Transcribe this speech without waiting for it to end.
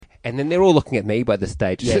And then they're all looking at me by the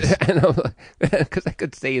stage. Yes. And I'm like, because I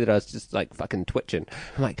could see that I was just like fucking twitching.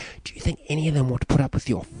 I'm like, do you think any of them want to put up with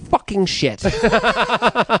your fucking shit?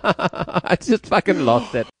 I just fucking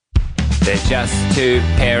lost it. They're just two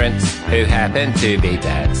parents who happen to be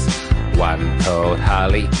dads. One called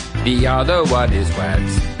Harley, the other one is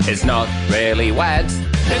Wads. It's not really Wads,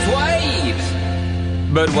 it's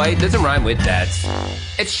Wade. But Wade doesn't rhyme with dads.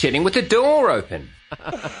 It's shitting with the door open.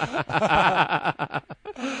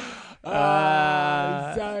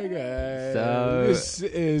 So good. So- This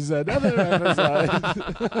is another episode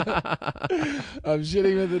of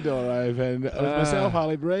Shitting with the Door Open with myself,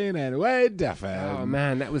 Harley Breen, and Wade Duffin. Oh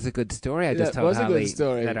man, that was a good story I just Yeah, it told was a good Harley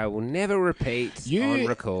story. that I will never repeat on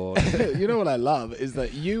record. You know what I love is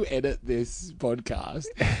that you edit this podcast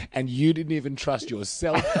and you didn't even trust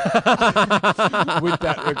yourself with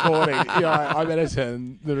that recording. You're like, I better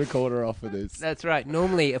turn the recorder off for this. That's right.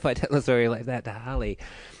 Normally, if I tell a story like that to Harley,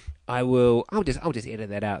 I'll just edit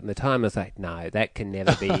that out. And the timer's like, no, that can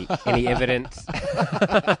never be any evidence.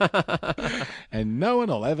 And no one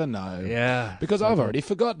will ever know. Yeah. Because I've already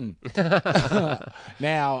forgotten.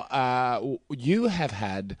 Now, you have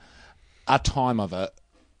had a time of it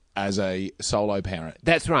as a solo parent.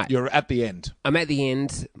 That's right. You're at the end. I'm at the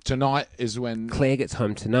end. Tonight is when... Claire gets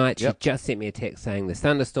home tonight. Yep. She just sent me a text saying the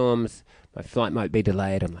thunderstorms. My flight might be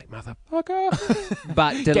delayed. I'm like, motherfucker.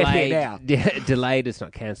 But here delayed. now. Yeah, delayed. It's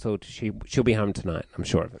not cancelled. She'll be home tonight. I'm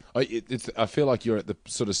sure of it. I feel like you're at the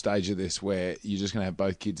sort of stage of this where you're just going to have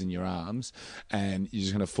both kids in your arms and you're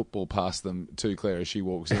just going to football past them to Claire as she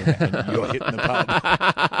walks in and you're hitting the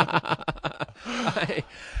pub.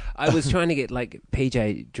 I was trying to get like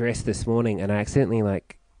PJ dressed this morning and I accidentally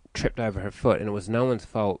like tripped over her foot and it was no one's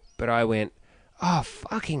fault. But I went, oh,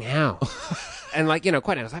 fucking hell. And like, you know,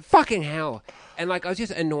 quite, I was like, fucking hell. And like, I was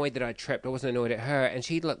just annoyed that I tripped. I wasn't annoyed at her. And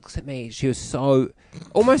she looks at me. She was so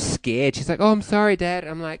almost scared. She's like, oh, I'm sorry, Dad.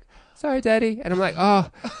 I'm like, sorry, Daddy. And I'm like, oh,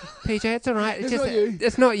 PJ, it's all right. It's not you.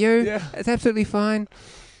 It's not you. Yeah. It's absolutely fine.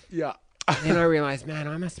 Yeah. And then I realised, man,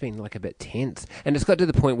 I must have been like a bit tense. And it's got to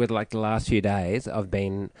the point where like the last few days I've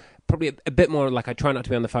been probably a bit more like I try not to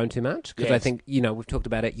be on the phone too much because I Yes. think, you know, we've talked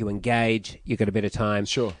about it. You engage, you got a bit of time.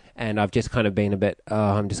 Sure. And I've just kind of been a bit,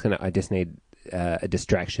 I just need a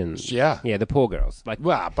distraction. Yeah. Yeah, the poor girls. Like,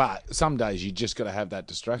 Well, but some days you just got to have that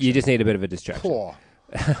distraction. you just need a bit of a distraction. Poor.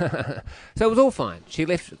 So it was all fine.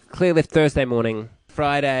 Claire left Thursday morning.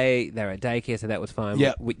 Friday, they were at daycare, so that was fine.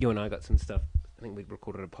 Yep. You and I got some stuff. I think we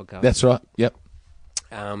recorded a podcast. That's right. Yep.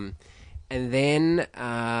 And then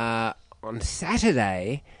on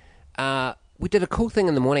Saturday, we did a cool thing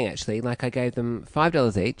in the morning, actually. Like, I gave them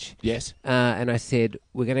 $5 each. Yes. And I said,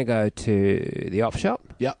 we're going to go to the op shop.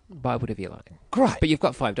 Yep. Buy whatever you like. Great. But you've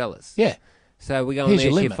got $5. Yeah. So we go on Here's there.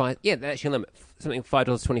 your she limit. finds, yeah, that's your limit. Something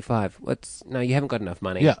 $5.25. No, you haven't got enough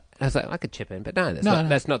money. Yeah. I was like, I could chip in, but no, No.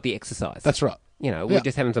 that's not the exercise. That's right. You know, Yeah. we're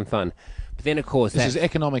just having some fun. But then, of course, This is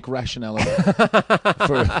economic rationality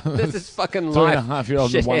for this is fucking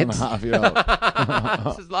 3.5-year-olds and shitheads. 1.5-year-old.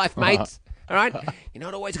 This is life, mates. All right? You're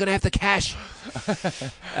not always going to have the cash.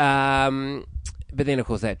 But then, of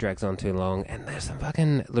course, that drags on too long. And there's some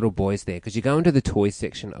fucking little boys there. Because you go into the toy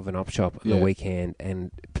section of an op shop on the Yeah. weekend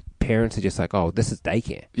and parents are just like, oh, this is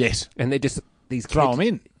daycare. Yes. And they're just, these Throw kids, them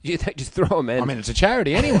in. They just throw them in. I mean, it's a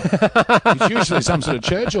charity anyway. It's usually some sort of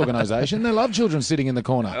church organisation. They love children sitting in the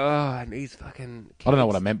corner. oh, and these fucking kids. I don't know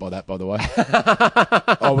what I meant by that, by the way.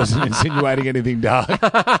 I wasn't insinuating anything dark.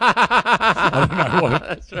 I don't know what.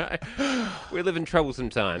 That's right. We live in troublesome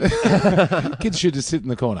times. Kids should just sit in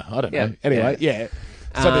the corner. I don't Yeah. know. Anyway, yeah.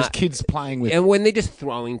 So there's kids playing with. And when they're just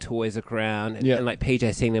throwing toys around, and, Yeah. and like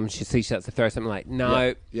PJ seeing them, she starts to throw something like,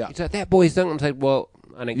 no. Yeah. It's like, that boy's doing it. I'm like, well,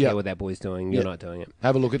 I don't Yeah. care what that boy's doing. You're Yeah. not doing it.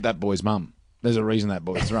 Have a look at that boy's mum. There's a reason that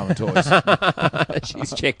boy's throwing toys.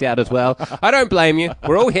 She's checked out as well. I don't blame you.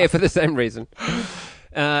 We're all here for the same reason.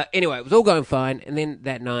 Anyway, it was all going fine. And then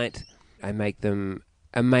that night, I make them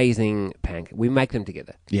amazing pancakes. We make them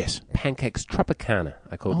together. Yes. Pancakes Tropicana,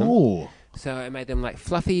 I call them. Oh. So I made them like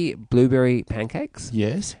fluffy blueberry pancakes.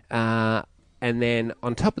 Yes. And then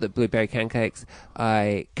on top of the blueberry pancakes,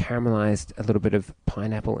 I caramelized a little bit of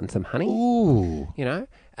pineapple and some honey. Ooh. You know?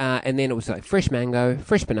 And then it was like fresh mango,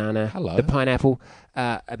 fresh banana, Hello. the pineapple,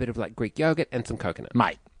 a bit of like Greek yogurt and some coconut.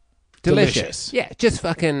 Mate. Delicious. Yeah, just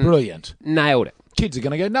fucking Brilliant. nailed it. Kids are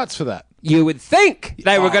going to go nuts for that. You would think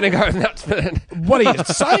they were going to go nuts for it. What are you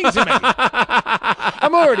saying to me?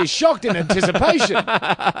 I'm already shocked in anticipation.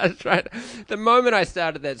 That's right. The moment I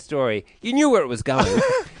started that story, you knew where it was going.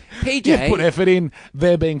 PJ, You've put effort in.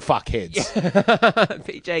 They're being fuckheads.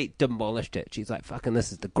 PJ demolished it. She's like, fucking,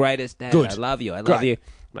 this is the greatest, Dad. Good. I love you. I love Great. you.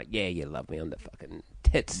 I'm like, yeah, you love me. I'm the fucking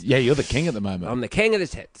tits. Yeah, you're the king at the moment. I'm the king of the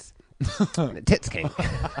tits. I'm the tits king.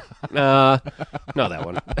 Not that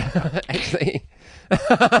one. Actually,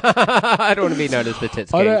 I don't want to be known as the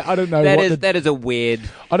tits king. I don't know That what is the- that is a weird.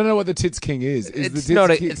 I don't know what the tits king is. Is the It's tits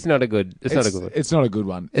not a. king- It's not a good. It's not a good one. It's not a good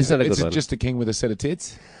one. It's not a good It's one. just a king with a set of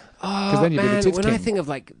tits. Oh, then you'd be the man, tits when I king. think of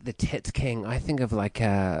like the tits king, I think of like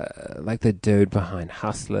the dude behind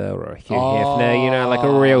Hustler or Hugh Hefner. You know, like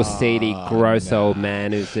a real seedy, gross old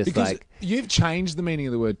man who's just Because like. you've changed the meaning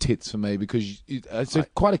of the word tits for me because it's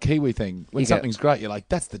quite a Kiwi thing. When You go, something's great, you're like,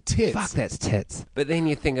 that's the tits. Fuck, that's tits. But then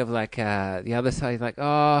you think of like the other side, like,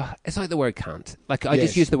 oh, it's like the word cunt. Like I Yes.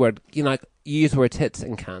 just use the word, you know, like you use the word tits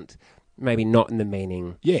and cunt, maybe not in the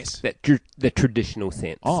meaning Yes. that the traditional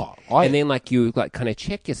sense. Oh, and then like you like kind of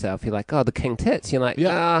check yourself. You're like, oh, the king tits. You're like,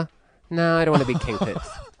 Yeah. no, I don't want to be king tits.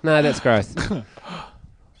 No, that's gross. But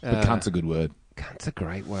cunt's a good word. Cunt's a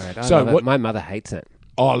great word. I So love it. what- My mother hates it.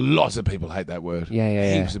 Oh, lots of people hate that word.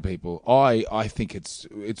 Yeah. Heaps of people. I think it's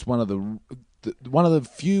one of the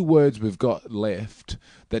few words we've got left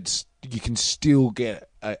that's you can still get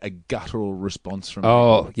a guttural response from.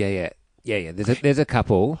 Oh, people. yeah. There's a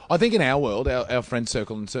couple. I think in our world, our friend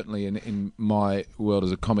circle, and certainly in my world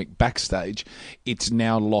as a comic backstage, it's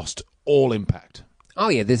now lost all impact. Oh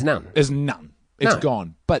yeah, there's none. There's none. It's No.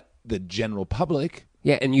 gone. But the general public,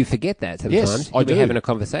 Yeah, and you forget that sometimes. Yes, I You'll be do. having a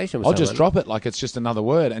conversation with I'll someone. just drop it like it's just another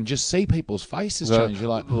word and just see people's faces Go, change. You're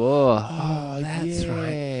like, oh, oh, that's yeah, right.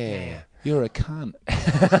 Yeah. You're a cunt.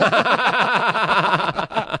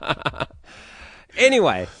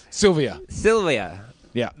 Anyway, Sylvia. Sylvia,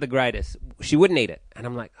 Yeah. the greatest. She wouldn't eat it, and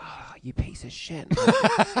I'm like, oh, you piece of shit.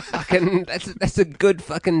 Fucking, that's a good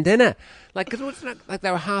fucking dinner. Like, because it's not like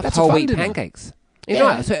they were half That's a whole fun wheat dinner. pancakes. You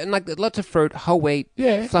Yeah. know, so and like lots of fruit, whole wheat,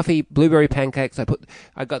 Yeah. fluffy blueberry pancakes.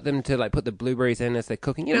 I got them to like put the blueberries in as they're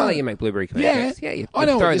cooking. You know, like you make blueberry Yeah. pancakes. Yeah, you I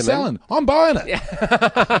know throw what you're them selling. I'm buying it.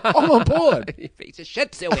 I'm on board. You piece of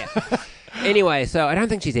shit, Sylvia. Anyway, so I don't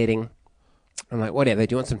think she's eating. I'm like, whatever.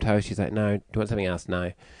 Do you want some toast? She's like, no. Do you want something else?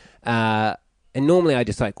 No. And normally I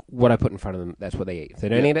just like what I put in front of them. That's what they eat. If they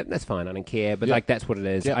don't Yeah. eat it, that's fine. I don't care. But Yeah. like that's what it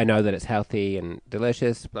is. Yeah. I know that it's healthy and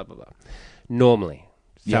delicious. Blah blah blah. Normally,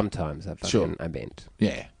 Yeah. sometimes I bent.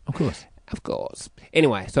 Yeah, of course. Of course.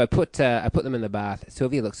 Anyway, so I put them in the bath.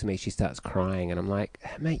 Sylvia looks at me. She starts crying, and I'm like,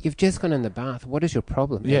 mate, you've just gone in the bath. What is your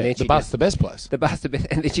problem? Yeah, and then the she bath's just- the best place. the bus, and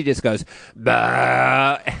then she just goes,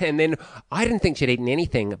 bah! And then I didn't think she'd eaten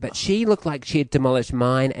anything, but she looked like she had demolished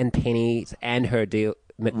mine and Penny's and her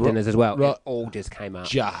dinners as well. right. It all just came up.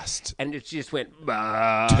 Just And it just went,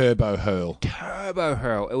 bah! turbo hurl. Turbo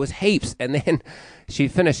hurl. It was heaps. And then she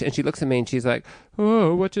finished and she looks at me and she's like,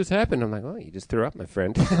 oh, what just happened? I'm like, oh, you just threw up, my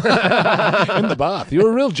friend. In the bath.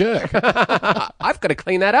 You're a real jerk. I've got to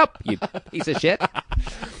clean that up, you piece of shit.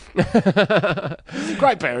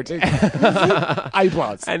 Great parenting.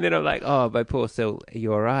 A+. And then I'm like, oh, my poor Sil, are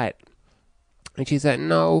you all right? And she's like,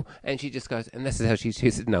 no. And she just goes, and this is how she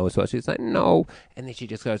says no as well. She's like, no. And then she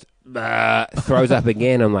just goes, bah, throws up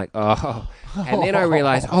again. I'm like, oh. And then I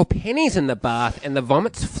realize, oh, Penny's in the bath and the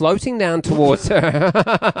vomit's floating down towards her.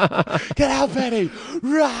 Get out, Penny.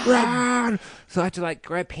 Run. So I had to like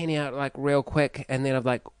grab Penny out like real quick. And then I've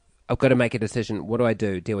got to make a decision. What do I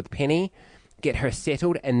do? Deal with Penny, get her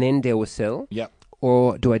settled, and then deal with Sil? Yep.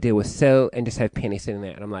 Or do I deal with Sil and just have Penny sitting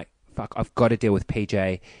there? And I'm like, fuck, I've got to deal with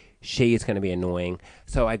PJ. She is going to be annoying.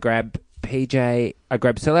 So I grab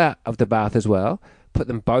Sil out of the bath as well, put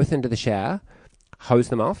them both into the shower, hose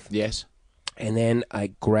them off, Yes. and then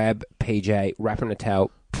I grab PJ, wrap her in a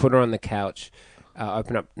towel, put her on the couch,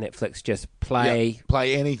 open up Netflix, just play. Yep.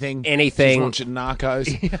 Play anything. Anything. Just watching Narcos.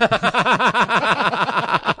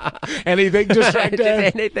 Anything. Distract Just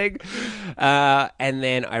her. anything. And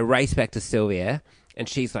then I race back to Sylvia. And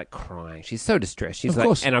she's like crying. She's so distressed. She's Of like,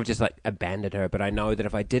 course. and I've just like abandoned her. But I know that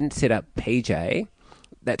if I didn't set up PJ,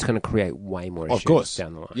 that's going to create way more issues Of course.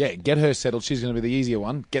 down the line. Yeah, get her settled. She's going to be the easier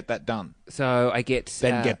one. Get that done. So I get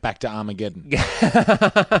Then get back to Armageddon. get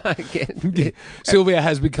Sylvia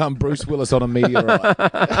has become Bruce Willis on a meteorite.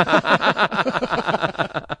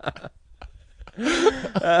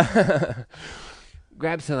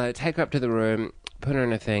 grab Silo, take her up to the room, put her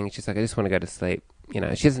in a thing. She's like, I just want to go to sleep. You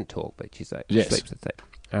know, she doesn't talk, but she's like, Yes. sleeps. It's like,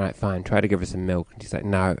 all right, fine. Try to give her some milk. And she's like,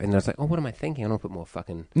 no. And I was like, oh, what am I thinking? I don't want to put more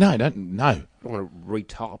fucking. No, don't. No. I don't want to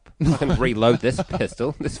retop. Fucking reload this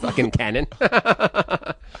pistol, this fucking cannon.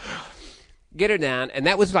 Get her down, and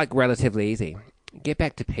that was like relatively easy. Get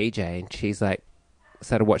back to PJ, and she's like,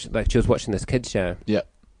 started watching. Like she was watching this kids show. Yep.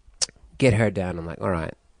 Get her down. I'm like, all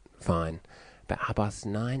right, fine. about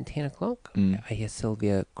 9:30, 10 o'clock. I hear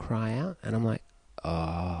Sylvia cry out, and I'm like,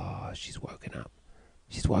 oh, she's woken up.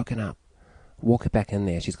 She's woken up. Walk her back in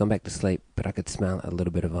there. She's gone back to sleep, but I could smell a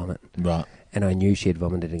little bit of vomit. Right. And I knew she had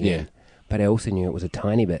vomited again. Yeah. But I also knew it was a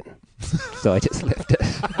tiny bit. So I just left it.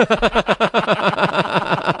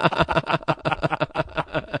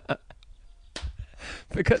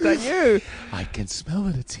 Because I knew. I can smell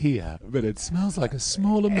that it's here, but it smells like a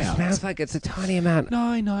small amount. It smells like it's a tiny amount.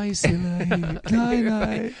 No, silly.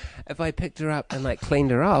 No. If I picked her up and like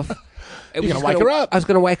cleaned her off, You're going to wake her up. I was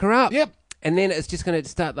going to wake her up. Yep. And then it's just going to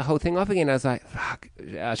start the whole thing off again. I was like, fuck,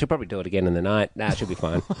 she'll probably do it again in the night. Nah, she'll be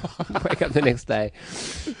fine. Wake up the next day.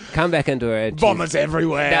 Come back into her. And Vomits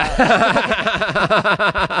everywhere.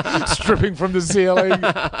 Stripping from the ceiling.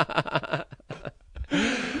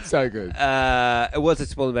 So good. It was a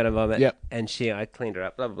small amount of vomit. Yep. And I cleaned her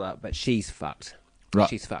up, blah, blah, blah. But she's fucked. Right.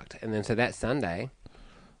 She's fucked. And then so that Sunday,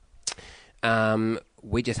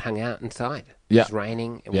 we just hung out inside. It was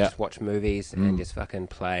raining, and we just watched movies and just fucking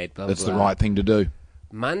played, blah, That's blah, the blah. right thing to do.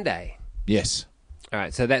 Monday. Yes. All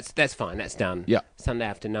right, so that's fine. That's done. Yeah. Sunday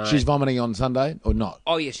after 9. She's vomiting on Sunday or not?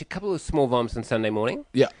 Oh, yeah, she had a couple of small vomits on Sunday morning.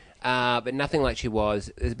 Yeah. But nothing like she was.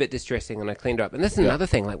 It was a bit distressing, and I cleaned her up. And this is another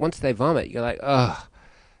thing. Like, once they vomit, you're like, oh,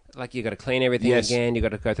 like you got to clean everything again. You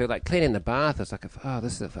got to go through, like, cleaning the bath. It's like,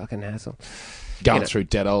 this is a fucking hassle. Going through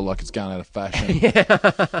Dettol like it's going out of fashion.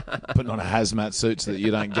 Putting on a hazmat suit so that you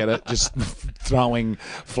don't get it. Just throwing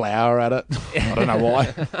flour at it. I don't know why.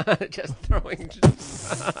 Just throwing. Do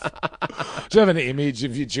you have an image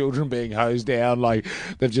of your children being hosed down like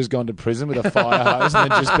they've just gone to prison with a fire hose and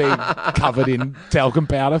then just being covered in talcum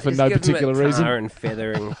powder for no particular reason? Tar and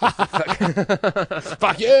feathering.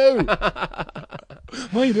 Fuck you!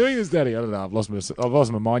 Why are you doing this, Daddy? I don't know. I've lost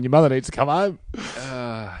my mind. Your mother needs to come home.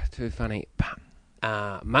 Too funny.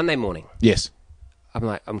 Monday morning. Yes. I'm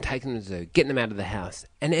like, I'm taking them to the zoo, getting them out of the house.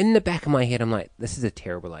 And in the back of my head, I'm like, this is a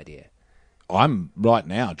terrible idea. I'm right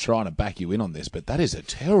now trying to back you in on this, but that is a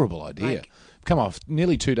terrible idea. Like, come off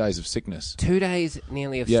nearly 2 days of sickness. 2 days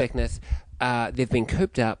nearly of sickness. They've been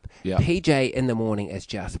cooped up. Yeah. PJ in the morning is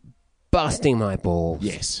just busting my balls.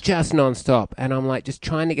 Yes. Just non-stop. And I'm like, just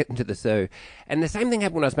trying to get into the zoo. And the same thing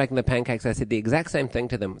happened when I was making the pancakes. I said the exact same thing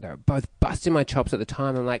to them. They were both busting my chops at the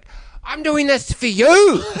time. I'm like, I'm doing this for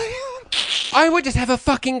you. I would just have a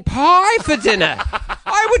fucking pie for dinner.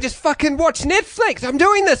 I would just fucking watch Netflix. I'm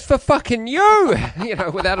doing this for fucking you. You know,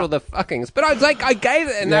 without all the fuckings. But I was like, I gave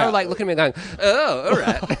it. And they were like looking at me going, oh, all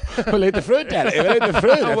right. We'll eat the fruit, Daddy. We'll eat the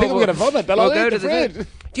fruit. I think I'm going to vomit, but I'll eat the fruit.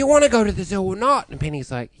 Do you want to go to the zoo or not? And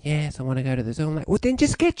Penny's like, yes, I want to go to the zoo. I'm like, well, then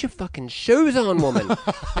just get your fucking shoes on, woman.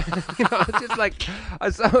 You know, it's just like, I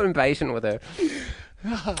was so impatient with her.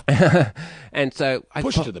 And so I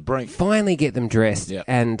pushed to the brink. Finally get them dressed.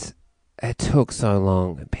 And it took so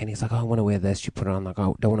long. And Penny's like, oh, I want to wear this. You put it on. Like,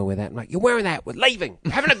 oh, don't want to wear that. I'm like, you're wearing that. We're leaving.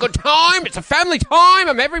 We're having a good time. It's a family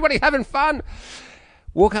time. Everybody's having fun.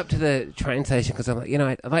 Walk up to the train station because I'm like, you know,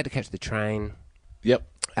 I'd like to catch the train. Yep.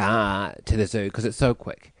 To the zoo because it's so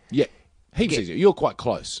quick. Yeah. Heaps easier. You're quite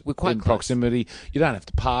close. We're quite in close. Proximity. You don't have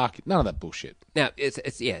to park. None of that bullshit. Now,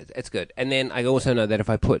 it's good. And then I also know that if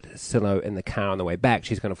I put Silo in the car on the way back,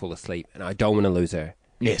 she's going to fall asleep, and I don't want to lose her.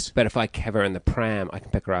 Yes. But if I have her in the pram, I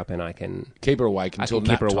can pick her up and I can keep her awake until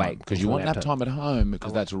nap time. Because you want nap time at home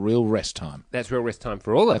because that's real rest time. That's real rest time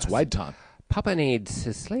for all of us. That's wait time. Papa needs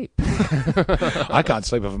to sleep. I can't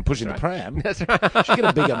sleep if I'm pushing the pram. That's right. Should get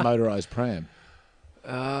a bigger motorised pram.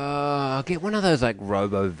 I'll get one of those like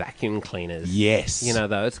robo vacuum cleaners. Yes. You know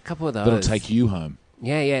those, a couple of those. That'll take you home.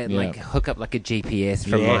 Yeah, like hook up like a GPS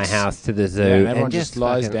from my house to the zoo. Yeah, and everyone just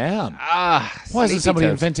lies down. Why isn't somebody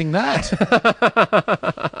inventing that?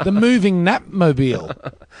 The moving nap mobile.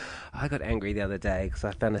 I got angry the other day because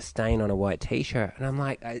I found a stain on a white T-shirt, and I'm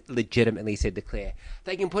like, I legitimately said to Claire,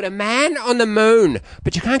 they can put a man on the moon,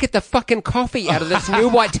 but you can't get the fucking coffee out of this new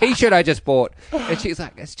white T-shirt I just bought. And she's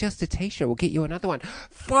like, it's just a T-shirt. We'll get you another one.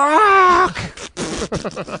 Fuck! I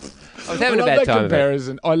was having a bad time.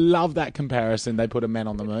 Comparison. I love that comparison. They put a man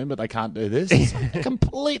on the moon, but they can't do this. It's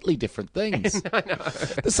completely different things. I know.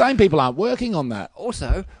 The same people aren't working on that.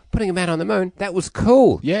 Also, putting a man on the moon, that was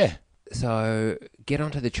cool. Yeah. So get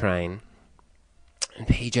onto the train, and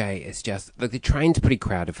PJ is just like the train's pretty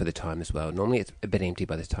crowded for the time as well. Normally it's a bit empty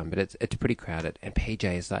by this time, but it's pretty crowded. And PJ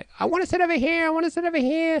is like, I want to sit over here. I want to sit over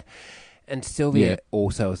here. And Sylvia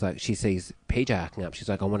also is like, she sees PJ arcing up. She's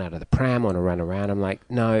like, I want out of the pram. I want to run around. I'm like,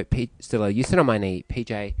 no, Stella, you sit on my knee.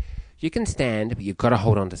 PJ, you can stand, but you've got to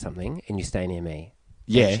hold on to something, and you stay near me.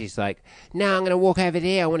 Yeah. And she's like, no, I'm going to walk over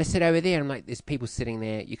there. I want to sit over there. I'm like, there's people sitting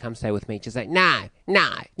there. You come stay with me. She's like, no.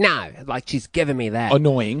 Like, she's giving me that.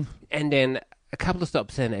 Annoying. And then a couple of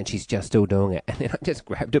stops in, and she's just still doing it. And then I just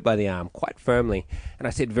grabbed her by the arm quite firmly, and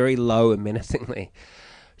I said very low and menacingly,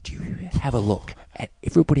 "Do you have a look at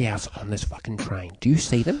everybody else on this fucking train? Do you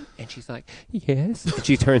see them?" And she's like, "Yes." And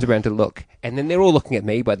she turns around to look, and then they're all looking at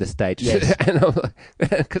me by the stage. Yes. And I'm like,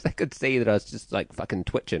 because I could see that I was just like fucking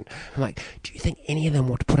twitching. I'm like, "Do you think any of them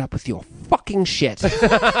want to put up with your fucking shit?"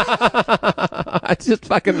 I just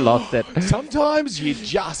fucking lost it. Sometimes you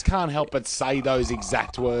just can't help but say those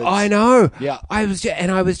exact words. I know. Yeah. I was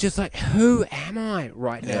just like, who am I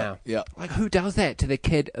right now? Yeah. Like, who does that to the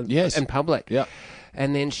kid Yes. in public? Yeah.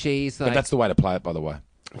 And then she's But like, that's the way to play it, by the way.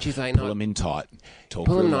 she's like, Pull no, them in tight. Talk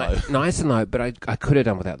pull real him low. nice and low, but I could have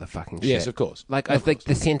done without the fucking shit. Yes, of course. Like, I think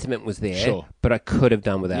the sentiment was there, Sure. but I could have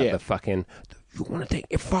done without Yeah. the fucking, "You want to take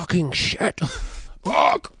your fucking shit?"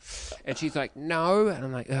 Fuck. And she's like, "No." And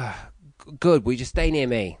I'm like, ugh, good, will you just stay near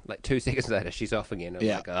me? Like 2 seconds later, she's off again. I'm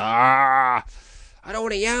Yeah. like, I don't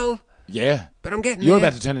want to yell, Yeah. but I'm getting You're there.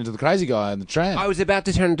 about to turn into the crazy guy in the tram. I was about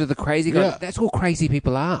to turn into the crazy guy. Yeah. That's all crazy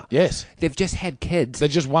people are. Yes. They've just had kids. They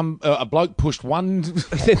just a bloke pushed one.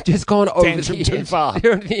 They've just gone over Tantrum the too edge. far.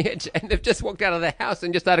 They're on the edge, and they've just walked out of the house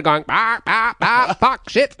and just started going, "Bark, bark, bark, fuck,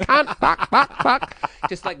 shit, cunt, fuck, fuck, fuck,"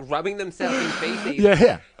 just like rubbing themselves in feces.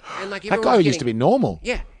 Yeah. And like That guy used to be normal.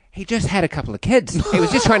 Yeah, he just had a couple of kids. He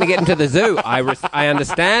was just trying to get into the zoo. I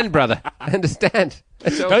understand, brother. I understand.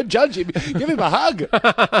 So Don't judge him. Give him a hug.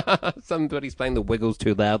 somebody's playing the Wiggles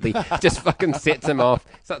too loudly. Just fucking sets him off.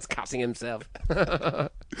 Starts cussing himself.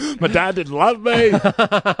 My dad didn't love me.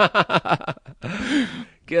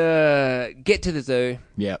 Get to the zoo.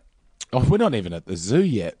 Yeah. Oh, we're not even at the zoo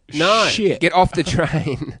yet. No, Shit. get off the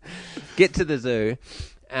train. Get to the zoo,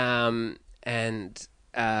 and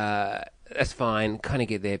that's fine. Kind of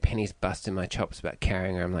get there. Penny's busting my chops about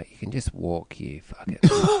carrying her. I'm like, "You can just walk, you fucking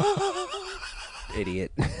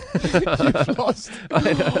idiot." You've lost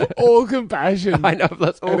all compassion. I know, I've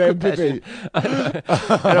lost all and compassion. empathy.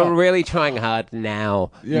 And I'm really trying hard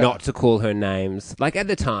now Yeah. not to call her names. Like at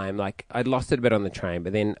the time, like I'd lost it a bit on the train,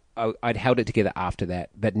 but then I'd held it together after that.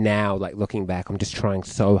 But now, like looking back, I'm just trying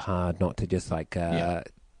so hard not to just like Yeah.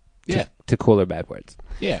 to call her bad words.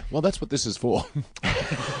 Yeah, well, that's what this is for.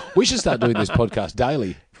 We should start doing this podcast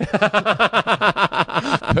daily.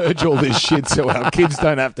 Purge all this shit so our kids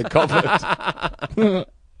don't have to cop it.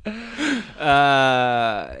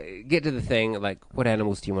 Get to the thing, like, what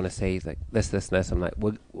animals do you want to see? He's like, this, and this. I'm like,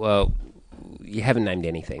 well, you haven't named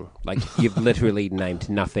anything. Like, you've literally named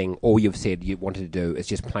nothing. All you've said you wanted to do is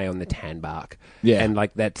just play on the tan bark. Yeah. And,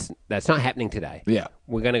 like, that's not happening today. Yeah.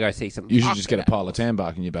 We're going to go see some. You should just get a pile of tan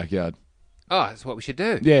bark in your backyard. Oh, that's what we should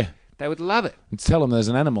do. Yeah. They would love it. And tell them there's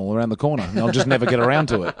an animal around the corner and I'll just never get around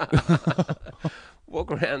to it.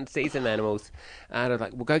 Walk around, see some animals. And I'm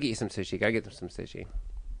like, well, go get you some sushi. Go get them some sushi. I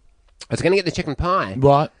was going to get the chicken pie,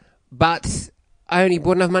 Right. but I only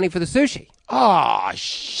bought enough money for the sushi. Oh,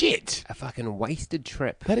 shit. A fucking wasted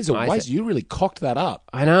trip. That is a I waste. said- You really cocked that up.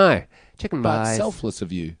 I know. Chicken But pies. selfless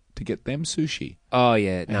of you to get them sushi. Oh,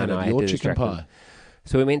 yeah. No, ahead no. of I had your to chicken distract them. pie.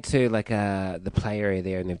 So we went to like the play area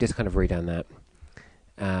there, and they've just kind of redone that.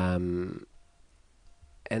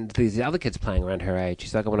 And there's the other kids playing around her age.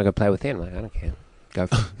 She's like, "I want to go play with them." I'm like, "I don't care. Go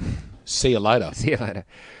for it." See you later. See you later.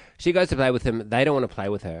 She goes to play with them. They don't want to play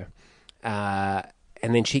with her.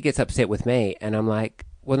 And then she gets upset with me, and I'm like,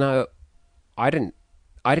 "Well, no, I didn't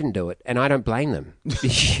do it, and I don't blame them."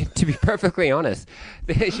 To be perfectly honest,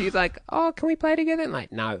 she's like, "Oh, can we play together?" And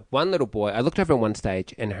like, no. One little boy. I looked over at one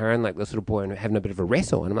stage, and her and like this little boy are having a bit of a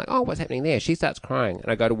wrestle, and I'm like, "Oh, what's happening there?" She starts crying, and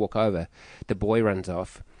I go to walk over. The boy runs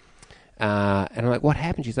off, and I'm like, "What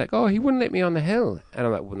happened?" She's like, "Oh, he wouldn't let me on the hill," and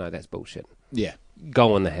I'm like, "Well, no, that's bullshit. Yeah.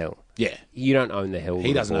 Go on the hill. Yeah. You don't own the hill."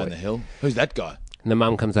 He doesn't own the hill. Who's that guy? And the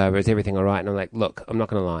mum comes over, is everything all right? And I'm like, "Look, I'm not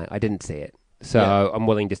going to lie. I didn't see it. So Yeah. I'm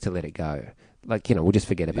willing just to let it go. Like, we'll just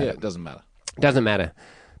forget about Yeah, it. it doesn't matter. Doesn't matter."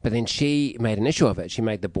 But then she made an issue of it. She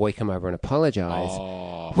made the boy come over and apologise,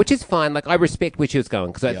 Oh. which is fine. Like, I respect where she was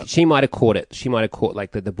going because Yep. she might have caught it. She might have caught,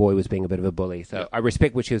 like, that the boy was being a bit of a bully. So Yep. I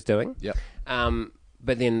respect what she was doing. Yep.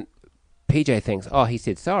 But then PJ thinks, "Oh, he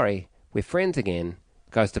said sorry. We're friends again."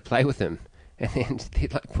 Goes to play with him. And then they're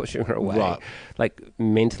like pushing her away. Right. Like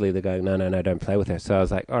mentally they're going, no, don't play with her. So I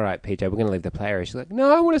was like, all right, PJ, we're going to leave the play area. She's like,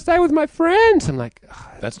 "No, I want to stay with my friends." I'm like,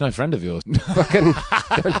 That's no friend of yours. fucking,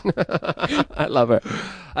 I love her.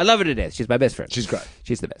 I love her to death. She's my best friend. She's great.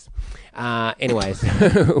 She's the best. Anyways,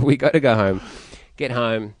 we got to go home, get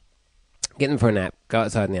them for a nap, go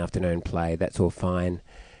outside in the afternoon, play. That's all fine.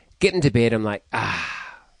 Get them to bed. I'm like,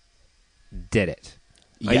 did it.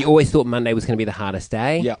 Yeah. I always thought Monday was going to be the hardest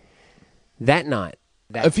day. Yeah. That night,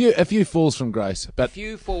 That- A few falls from grace, but A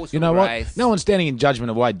few falls you from know grace. what? No one's standing in judgment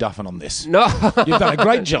of Wade Duffin on this. No. You've done a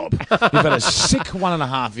great job. You've had a sick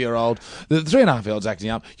 1.5-year-old. The 3.5-year-old's acting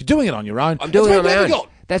up. You're doing it on your own. I'm doing it on my own. Got.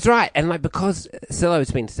 That's right. And like because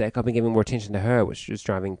Silo's been sick, I've been giving more attention to her, which was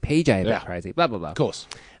driving PJ a bit Yeah. crazy. Blah, blah, blah. Of course.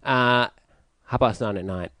 9:30 at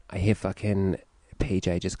night, I hear fucking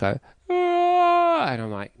PJ just go, "Ah," and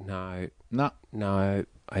I'm like, no,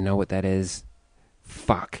 I know what that is.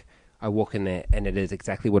 Fuck. I walk in there, and it is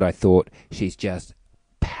exactly what I thought. She's just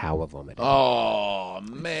power vomiting. Oh,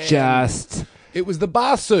 man. It was the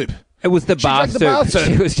bath soup. It was the bar drank the bar soup.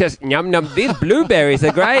 soup. She was just, yum, yum, these blueberries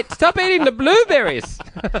are great. Stop eating the blueberries.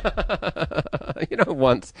 You know,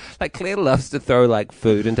 once, like, Claire loves to throw, like,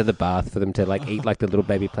 food into the bath for them to, like, eat, like, the little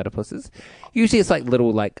baby platypuses. Usually it's, like,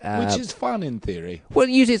 little, like... Which is fun in theory. Well,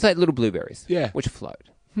 usually it's, like, little blueberries. Yeah. Which float.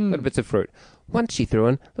 Little bits of fruit. Once she threw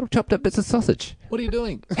in little chopped up bits of sausage. What are you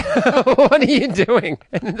doing? What are you doing?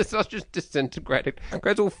 And then the sausage disintegrated.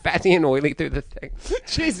 Goes all fatty and oily through the thing.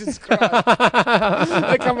 Jesus Christ.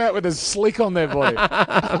 They come out with a slick on their body.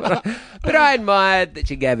 But I admired that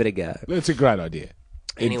she gave it a go. That's a great idea.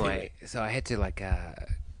 Anyway, so I had to like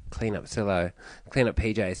clean up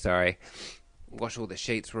PJ, sorry, wash all the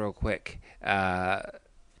sheets real quick,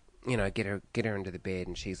 you know, get her into the bed,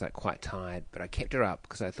 and she's like quite tired, but I kept her up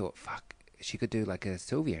because I thought, fuck, she could do like a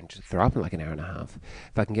Sylvia and just throw up in like an hour and a half.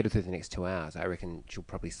 If I can get her through the next 2 hours, I reckon she'll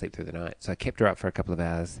probably sleep through the night. So I kept her up for a couple of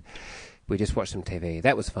hours. We just watched some TV.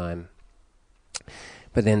 That was fine.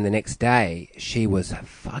 But then the next day, she was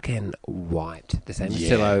fucking wiped. The same as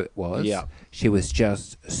Silo was. Yeah. She was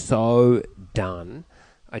just so done.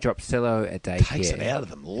 I dropped Silo at daycare. Takes it out of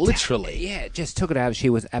them, literally. Yeah, just took it out. She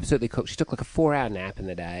was absolutely cooked. She took like a 4-hour nap in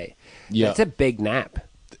the day. Yeah. That's a big nap.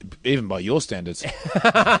 Even by your standards. That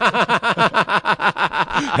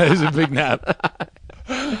is a big nap.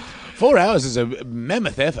 4 hours is a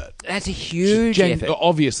mammoth effort. That's a huge effort.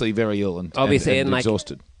 Obviously very ill and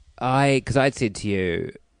exhausted. Because I'd said to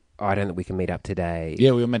you, I don't think we can meet up today.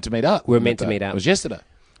 Yeah, we were meant to meet up. We were meant to meet up. It was yesterday.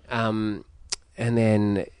 And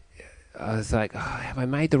then I was like, have I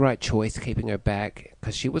made the right choice keeping her back?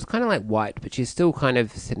 Because she was kind of like white, but she's still kind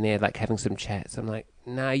of sitting there like having some chats. I'm like,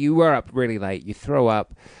 no, you were up really late. You throw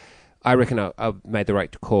up. I reckon I made the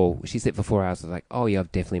right call. She slept for 4 hours. I was like, oh, yeah,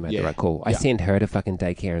 I've definitely made the right call. I send her to fucking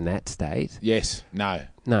daycare in that state. Yes. No.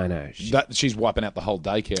 No. She's wiping out the whole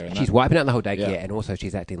daycare. She's wiping out the whole daycare, and also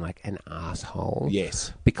she's acting like an asshole.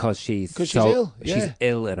 Yes. Because she's ill. She's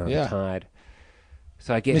ill and overtired.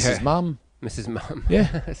 So I get Mrs. Mum. Mrs. Mum.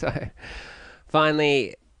 Yeah. So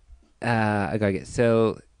finally, I go get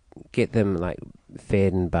Sil, get them like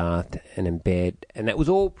fed and bathed and in bed, and it was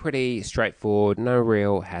all pretty straightforward, no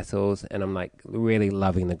real hassles. And I'm like really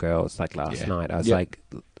loving the girls. Like last night, I was like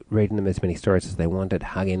reading them as many stories as they wanted,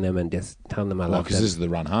 hugging them and just telling them I love them. Because this is the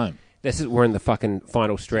run home. We're in the fucking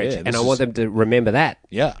final stretch, Yeah, and I want them to remember that.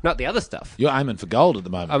 Yeah. Not the other stuff. You're aiming for gold at the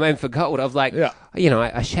moment. I'm aiming for gold. I was like, you know,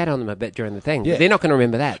 I shat on them a bit during the thing. Yeah. But they're not going to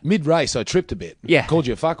remember that. Mid-race, I tripped a bit. Yeah. Called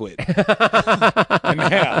you a fuckwit. And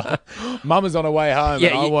now, Mum is on her way home,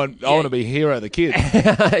 and I want to be hero of the kids.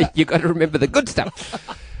 You got to remember the good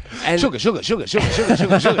stuff. And Sugar.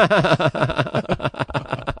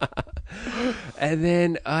 And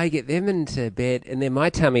then I get them into bed, and then my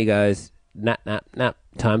tummy goes, nut,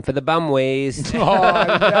 time for the bum wheeze. Oh,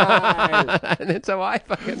 no. And then so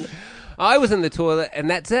I was in the toilet, and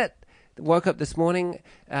that's it. Woke up this morning,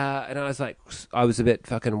 and I was like, I was a bit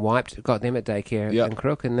fucking wiped. Got them at daycare in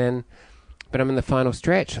Crook, and then, but I'm in the final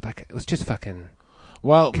stretch. Like, it was just fucking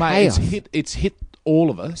Well, chaos. mate, it's hit all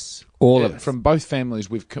of us. All of us. From both families,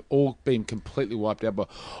 we've all been completely wiped out. But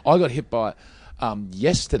I got hit by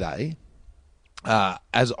yesterday.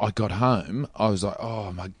 As I got home, I was like,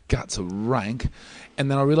 oh, my guts are rank. And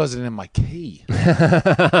then I realised I didn't have my key.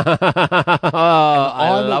 I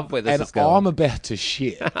love where this is going. I'm about to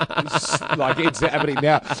shit. Like, it's happening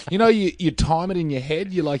now. You know, you time it in your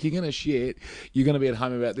head. You're like, you're going to shit. You're going to be at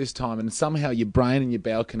home about this time. And somehow your brain and your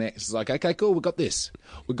bowel connects. It's like, okay, cool, we've got this.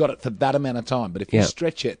 We've got it for that amount of time. But if you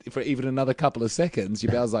stretch it for even another couple of seconds,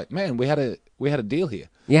 your bowel's like, man, we had a deal here.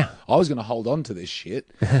 Yeah. I was going to hold on to this shit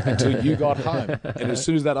until you got home. And as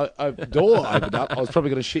soon as that door opened up, I was probably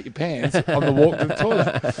going to shit your pants on the walk to the toilet.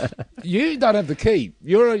 You don't have the key.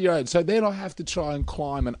 You're on your own. So then I have to try and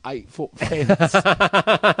climb an 8-foot fence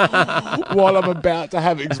while I'm about to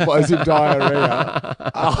have explosive diarrhea.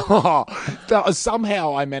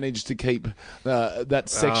 Somehow I managed to keep that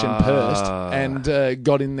section pursed and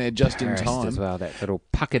got in there just in time. As well, that little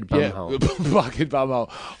puckered bumhole. Puckered bumhole.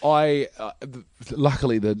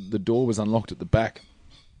 Luckily, the door was unlocked at the back,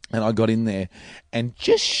 and I got in there and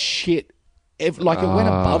just shit. It went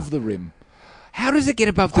above the rim. How does it get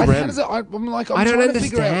above the How rim? does it, I'm like, I'm I don't trying to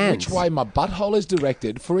figure out understand. which way my butthole is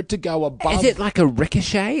directed for it to go above. Is it like a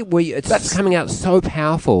ricochet where it's coming out so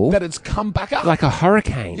powerful that it's come back up? like a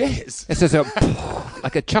hurricane? Yes. It's just a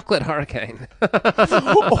like a chocolate hurricane.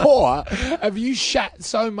 Or have you shat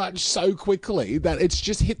so much so quickly that it's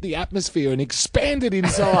just hit the atmosphere and expanded in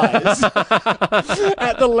size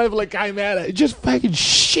at the level it came out at? It just fucking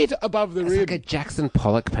shit above the It's rim. like a Jackson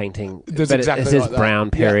Pollock painting, That's but exactly it's his like that. brown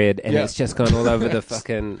period, and Yeah. it's just gone all over the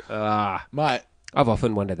fucking. Mate, I've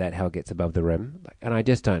often wondered that how it gets above the rim, and I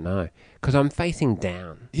just don't know because I'm facing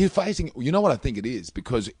down. you're facing. You know what I think it is?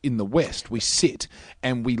 Because in the West, we sit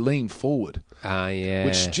and we lean forward, Yeah.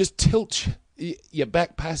 which just tilts your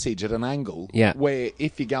back passage at an angle. Yeah. Where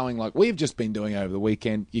if you're going like we've just been doing over the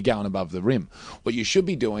weekend, you're going above the rim. What you should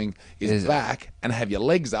be doing is back and have your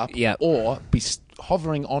legs up, Yeah. or be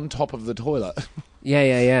hovering on top of the toilet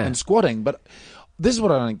yeah. and squatting. But this is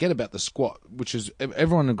what I don't get about the squat, which is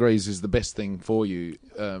everyone agrees is the best thing for you.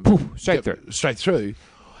 straight through. Straight through.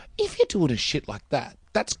 If you're doing a shit like that,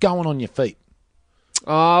 that's going on your feet.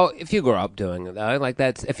 Oh, if you grew up doing it though, like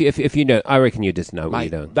that's if you know, I reckon you just know what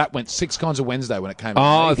Mate, you're doing. that went 6 kinds of Wednesday when it came Oh,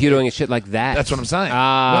 out. if you're doing a shit like that, That's what I'm saying.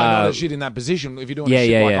 Ah. No, not shit in that position. If you're doing Yeah, a shit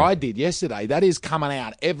yeah, like yeah. I did yesterday, that is coming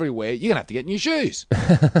out everywhere. You're going to have to get new shoes. I'd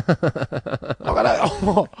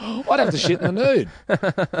have to shit in the nude.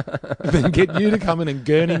 Then get you to come in and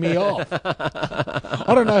gurney me off.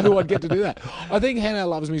 I don't know who I'd get to do that. I think Hannah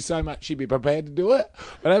loves me so much she'd be prepared to do it.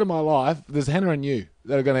 But out of my life, there's Hannah and you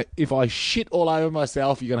that are going to, if I shit all over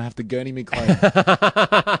myself, you're going to have to gurney me clean.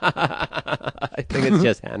 I think it's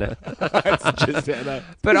just Hannah. It's just Hannah.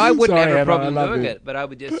 But I wouldn't Sorry, have a Hannah, problem I love doing you. it. But I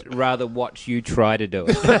would just rather watch you try to do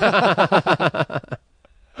it.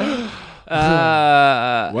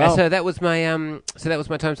 Well- so that was my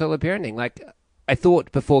time solo parenting. Like I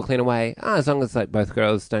thought before Clean Away, as long as like both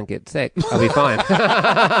girls don't get sick, I'll be fine.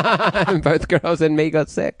 And both girls and me got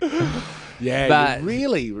sick. Yeah, But-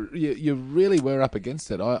 you really were up against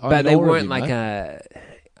it. But they weren't like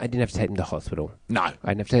I didn't have to take them to hospital. No. I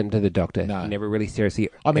didn't have to take them to the doctor. No. Never really seriously.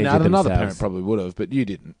 I mean, injured another themselves. parent probably would have, but you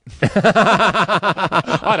didn't.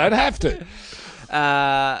 I don't have to.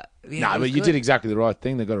 Yeah, No, it but was you good. did exactly the right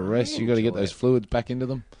thing. They got to rest. You got to get those fluids back into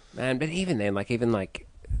them. Man, but even then, even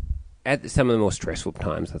at some of the more stressful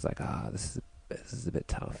times, I was like, this is a bit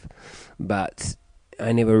tough. But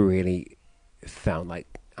I never really found like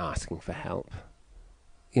asking for help.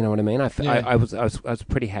 You know what I mean? Yeah. I was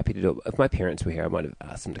pretty happy to do it. If my parents were here, I might have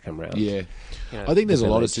asked them to come around. Yeah. You know, I think there's the a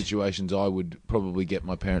lot of village. situations I would probably get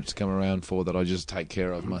my parents to come around for that I just take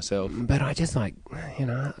care of myself. But I just I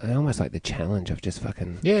almost like the challenge of just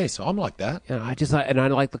fucking. Yeah, so I'm like that. You know, I just and I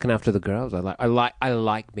like looking after the girls. I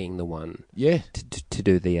like being the one Yeah. to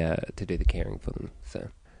do the caring for them. So,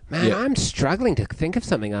 man, Yeah. I'm struggling to think of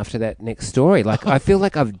something after that next story. Like, I feel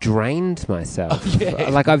like I've drained myself.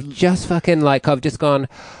 Like, I've just I've just gone,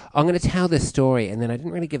 I'm going to tell this story, and then I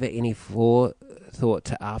didn't really give it any forethought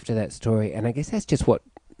to after that story. And I guess that's just what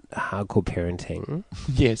hardcore parenting.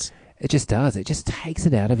 Yes. It just does. It just takes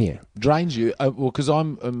it out of you. Drains you. Well, because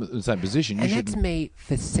I'm in the same position. You And should. that's me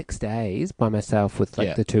for 6 days by myself with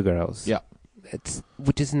Yeah. the two girls. Yeah.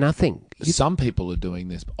 Which is nothing. Some people are doing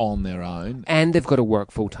this on their own. And they've got to work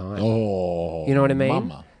full time. Oh. You know what I mean?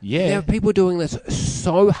 Mama. Yeah. There are people doing this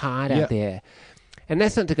so hard Yeah. out there. And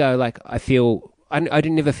that's not to go I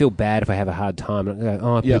didn't never feel bad if I have a hard time. I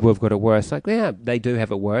go, Yeah. people have got it worse. Like, yeah, they do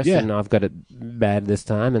have it worse, Yeah. and I've got it bad this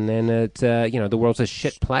time. And then it's, the world's a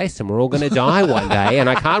shit place, and we're all going to die one day. And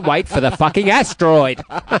I can't wait for the fucking asteroid.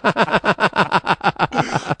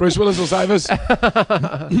 Bruce Willis will save us.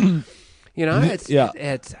 It's Yeah.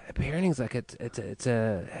 it's parenting's like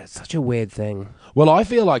it's such a weird thing. Well, I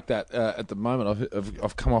feel like that at the moment.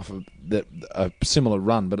 I've come off of a similar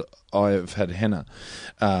run, but I've had Hannah,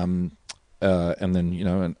 and then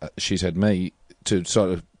and she's had me to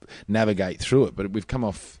sort of navigate through it. But we've come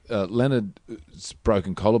off Leonard's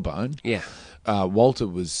broken collarbone. Yeah. Walter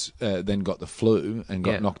was then got the flu and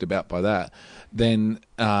got knocked about by that. Then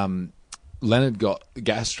Leonard got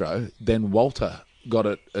gastro. Then Walter got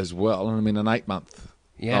it as well. And I mean, an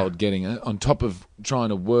 8-month-old getting it on top of trying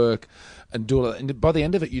to work and do it. And by the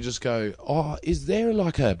end of it, you just go, is there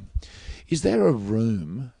a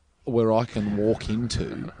room where I can walk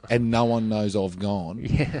into and no one knows I've gone,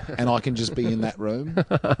 and I can just be in that room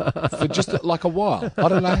for just like a while. I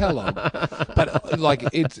don't know how long, but like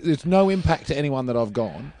it's no impact to anyone that I've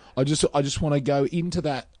gone. I just want to go into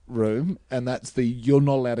that room, and that's the you're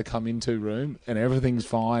not allowed to come into room, and everything's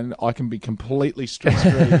fine. I can be completely stress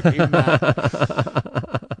free in that.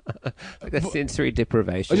 Like the sensory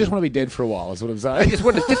deprivation. I just want to be dead for a while, is what I'm saying. I just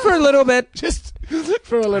want to, just for a little bit. Just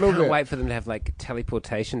for a little I can't bit. wait for them to have like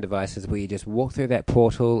teleportation devices where you just walk through that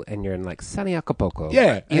portal and you're in like sunny Acapulco.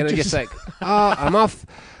 Yeah, You know, just like, oh, I'm off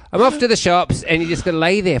to the shops, and you just got to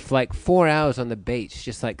lay there for like 4 hours on the beach,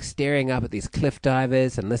 just like staring up at these cliff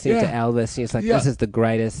divers and listening to Elvis. And it's like, this is the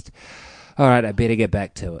greatest. All right, I better get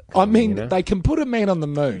back to it. I mean, you know? they can put a man on the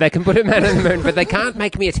moon. They can put a man on the moon, but they can't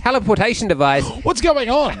make me a teleportation device. What's going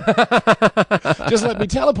on? Just let me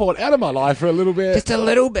teleport out of my life for a little bit. Just a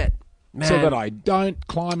little bit. Man. So that I don't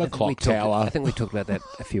climb a clock tower. I think we talked about that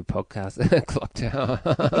a few podcasts. Clock tower.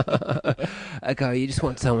 Okay, you just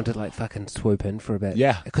want someone to like fucking swoop in for a bit.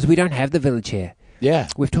 Yeah. Because we don't have the village here. Yeah.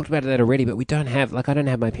 We've talked about that already, but we don't have, like, I don't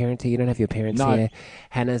have my parents here. You don't have your parents here.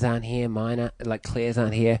 Hannah's aren't here. Mine aren't, like, Claire's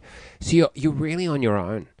aren't here. So you're really on your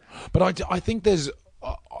own. But I think there's,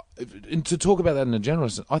 and to talk about that in a general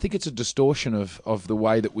sense, I think it's a distortion of the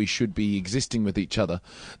way that we should be existing with each other.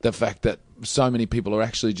 The fact that so many people are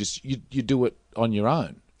actually just, you do it on your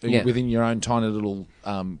own. Yeah. Within your own tiny little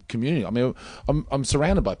community. I mean, I'm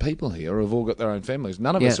surrounded by people here who have all got their own families.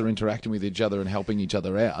 None of us are interacting with each other and helping each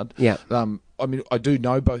other out. Yeah. I mean, I do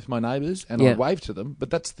know both my neighbours and I wave to them, but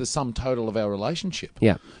that's the sum total of our relationship.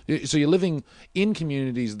 Yeah. So you're living in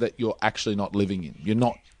communities that you're actually not living in. You're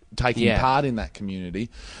not taking part in that community,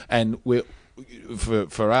 and we're.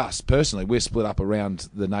 For us personally, we're split up around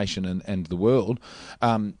the nation and the world.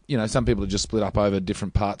 You know, some people are just split up over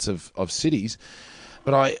different parts of cities.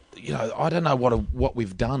 But I don't know what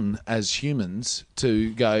we've done as humans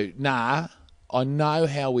to go, nah, I know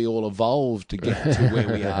how we all evolved to get to where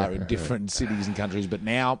we are in different cities and countries, but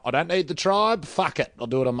now I don't need the tribe. Fuck it. I'll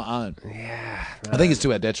do it on my own. Yeah. I think it's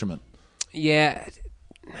to our detriment. Yeah.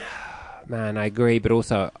 Man, I agree. But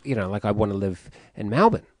also, you know, like I want to live in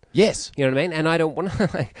Melbourne. Yes. You know what I mean? And I don't want to,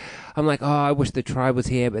 like, I'm like, oh, I wish the tribe was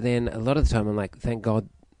here. But then a lot of the time I'm like, thank God.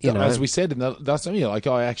 You know, as we said in the last time, like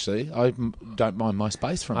I don't mind my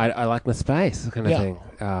space from it. I like my space, kind of thing.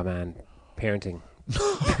 Oh man, parenting.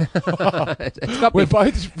 It's got We're me,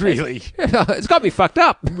 both really it's got me fucked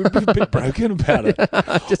up. we're a bit broken about it.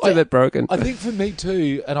 Just a bit broken. I think for me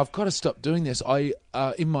too, and I've got to stop doing this. I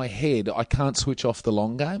in my head, I can't switch off the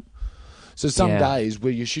long game. So some days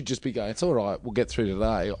where you should just be going, it's all right, we'll get through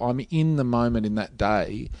today. I'm in the moment in that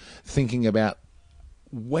day, thinking about.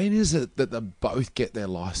 When is it that they both get their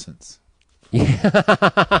license? Yeah.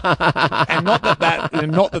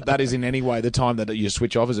 And not that is in any way the time that you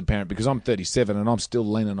switch off as a parent, because I'm 37 and I'm still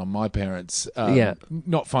leaning on my parents.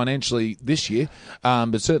 Not financially this year,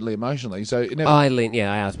 but certainly emotionally. So I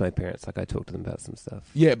asked my parents, like I talked to them about some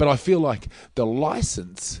stuff. Yeah, but I feel like the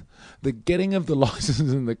license, the getting of the license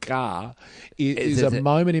in the car is a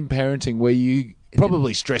moment in parenting where you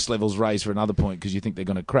probably stress levels raise for another point because you think they're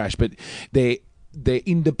going to crash, but they're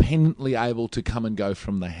independently able to come and go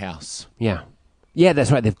from the house. Yeah. Yeah,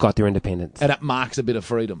 that's right. They've got their independence. And it marks a bit of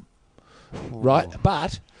freedom. Right?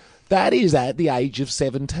 But that is at the age of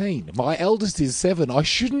 17. My eldest is 7. I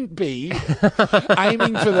shouldn't be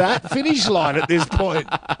aiming for that finish line at this point.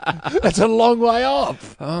 That's a long way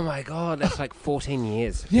off. Oh my God, that's like 14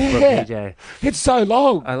 years. Yeah. For a PJ. It's so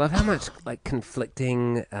long. I love how much like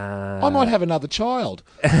conflicting... I might have another child,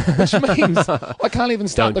 which means I can't even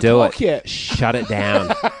start the clock yet. Shut it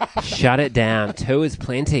down. Shut it down. 2 is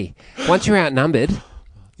plenty. Once you're outnumbered,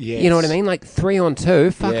 you know what I mean? Like 3 on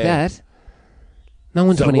 2, fuck that. No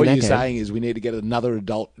one's winning that game. So what you're saying is we need to get another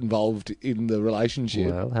adult involved in the relationship.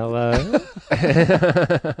 Well, hello.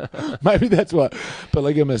 Maybe that's what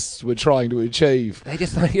polygamists were trying to achieve. They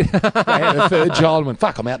just like... They had a third child and went,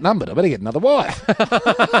 fuck, I'm outnumbered. I better get another wife.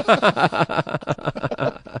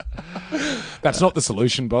 That's not the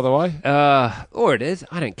solution, by the way. Or it is.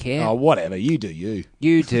 I don't care. Oh, whatever. You do you.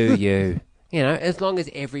 You do you. You know, as long as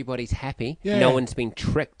everybody's happy, no one's been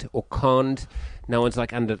tricked or conned, no one's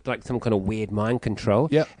like under like some kind of weird mind control.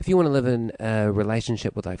 Yep. If you want to live in a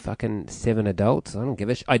relationship with like fucking 7 adults, I don't give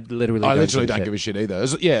a shit. I literally don't give a shit either.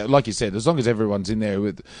 Like you said, as long as everyone's in there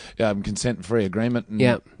with consent-free agreement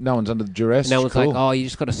and no one's under duress. No one's like, oh, you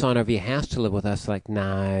just got to sign over your house to live with us. Like,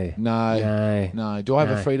 no. Do I have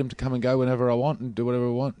a freedom to come and go whenever I want and do whatever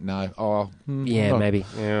I want? No. Maybe.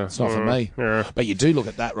 Yeah. It's not for me. Yeah. But you do look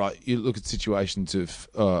at that, right? You look at situations of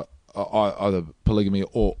either polygamy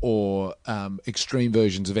or extreme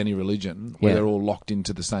versions of any religion where they're all locked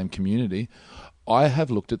into the same community. I have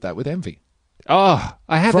looked at that with envy. Oh,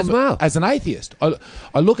 I have as well. As an atheist, I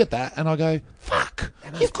look at that and I go, fuck,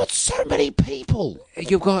 you've got so many people.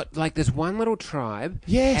 You've got like this one little tribe.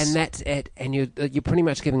 Yes. And that's it. And you're pretty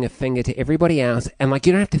much giving a finger to everybody else. And like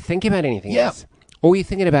you don't have to think about anything else. All you're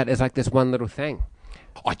thinking about is like this one little thing.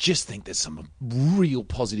 I just think there's some real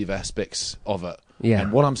positive aspects of it. Yeah.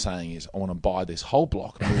 And what I'm saying is I want to buy this whole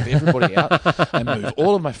block, move everybody out, and move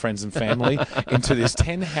all of my friends and family into this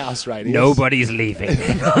 10-house radius. Nobody's leaving.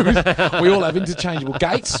 We all have interchangeable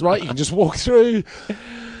gates, right? You can just walk through.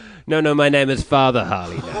 No, my name is Father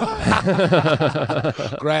Harley now.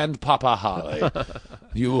 Grandpapa Harley.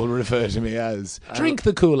 You will refer to me as drink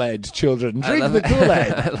the Kool-Aid, children. Drink the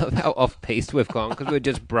Kool-Aid. I love how off-piste we've gone because we're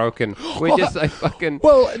just broken. We're just so fucking...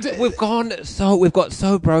 Well, we've got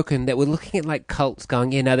so broken that we're looking at like cults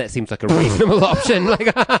going, yeah, no, that seems like a reasonable option.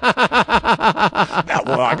 Like,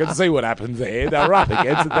 well, I can see what happens there. They're up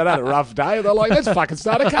against it. They had a rough day. They're like, let's fucking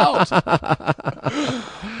start a cult.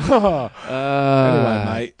 Anyway,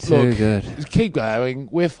 mate. Too good. Keep going.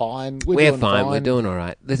 We're fine. We're fine. We're doing all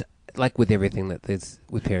right. There's, like with everything that there's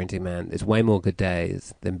with parenting, man, there's way more good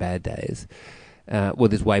days than bad days. Well,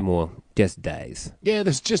 there's way more just days. Yeah,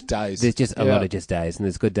 there's just days. There's just a lot of just days, and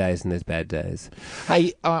there's good days and there's bad days.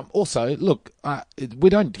 Hey, also, look, we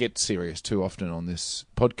don't get serious too often on this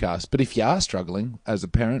podcast, but if you are struggling as a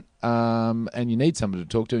parent and you need somebody to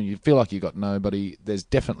talk to and you feel like you've got nobody, there's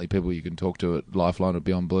definitely people you can talk to at Lifeline or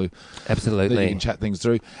Beyond Blue. Absolutely. That you can chat things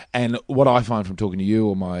through. And what I find from talking to you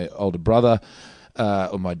or my older brother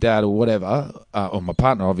or my dad or whatever, or my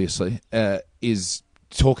partner, obviously, is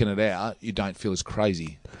talking it out, you don't feel as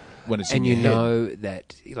crazy when it's in your head. And you know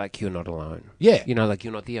that, like, you're not alone. Yeah. You know, like,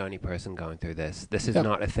 you're not the only person going through this. This is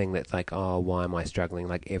not a thing that's like, oh, why am I struggling?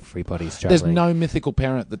 Like, everybody's struggling. There's no mythical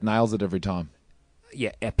parent that nails it every time.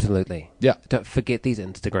 Yeah, absolutely. Yeah. Don't forget these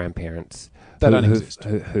Instagram parents. They don't exist.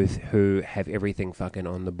 Who have everything fucking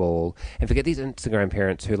on the ball. And forget these Instagram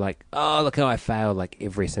parents who like, oh, look how I failed like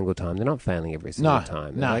every single time. They're not failing every single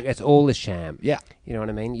time. No. Like, it's all a sham. Yeah. You know what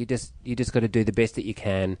I mean? You just got to do the best that you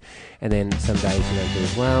can, and then some days you don't do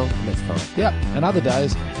as well, and that's fine. Yeah. And other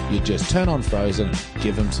days, you just turn on Frozen,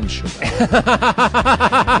 give them some sugar.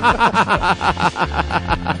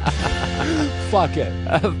 Fuck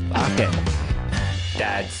it.